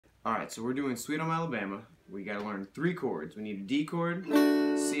Alright, so we're doing Sweet Home Alabama. We gotta learn 3 chords. We need a D chord,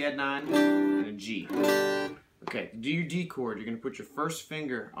 C add 9, and a G. Okay, to do your D chord, you're gonna put your first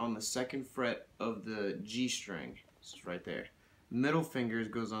finger on the 2nd fret of the G string. This is right there. Middle finger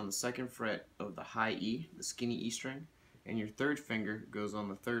goes on the 2nd fret of the high E, the skinny E string, and your 3rd finger goes on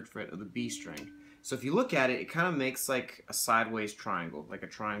the 3rd fret of the B string. So if you look at it, it kind of makes like a sideways triangle, like a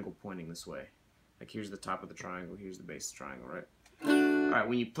triangle pointing this way. Like here's the top of the triangle, here's the base of the triangle, right? Alright,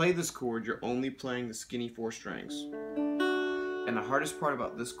 when you play this chord, you're only playing the skinny 4 strings. And the hardest part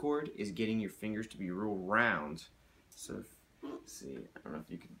about this chord is getting your fingers to be real round. So, see, I don't know if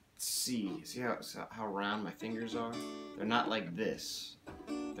you can see how round my fingers are? They're not like this.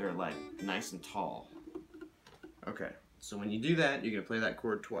 They're like nice and tall. Okay, so when you do that, you're going to play that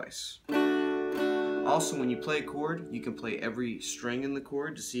chord twice. Also, when you play a chord, you can play every string in the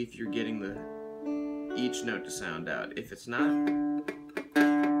chord to see if you're getting each note to sound out. If it's not,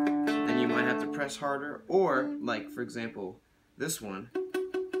 then you might have to press harder, or, like, for example, this one,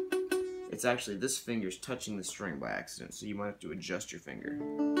 it's actually this finger's touching the string by accident, so you might have to adjust your finger.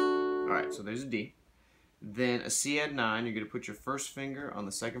 Alright, so there's a D. Then a C add 9, you're going to put your first finger on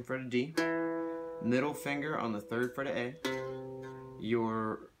the 2nd fret of D, middle finger on the 3rd fret of A,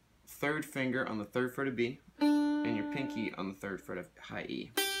 your 3rd finger on the 3rd fret of B, and your pinky on the 3rd fret of high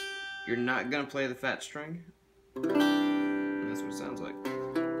E. You're not going to play the fat string, and that's what it sounds like.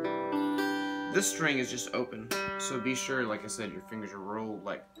 This string is just open, so be sure, like I said, your fingers are real,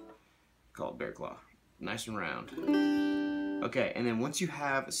 like, call it bear claw, nice and round. Okay, and then once you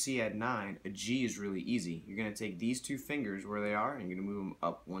have a C add 9, a G is really easy. You're going to take these 2 fingers where they are, and you're going to move them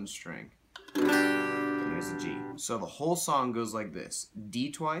up 1 string. And there's a G. So the whole song goes like this. D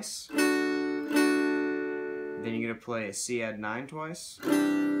twice, then you're going to play a C add 9 twice,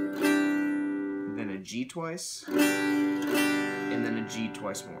 then a G twice, and then a G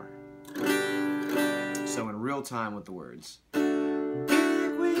twice more. So in real time with the words.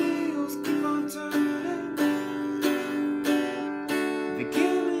 Big wheels keep on turning. They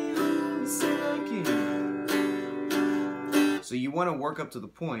get me home second. So you want to work up to the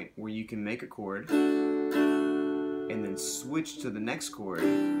point where you can make a chord and then switch to the next chord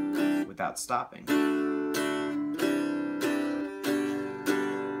without stopping.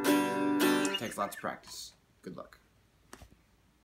 It takes lots of practice. Good luck.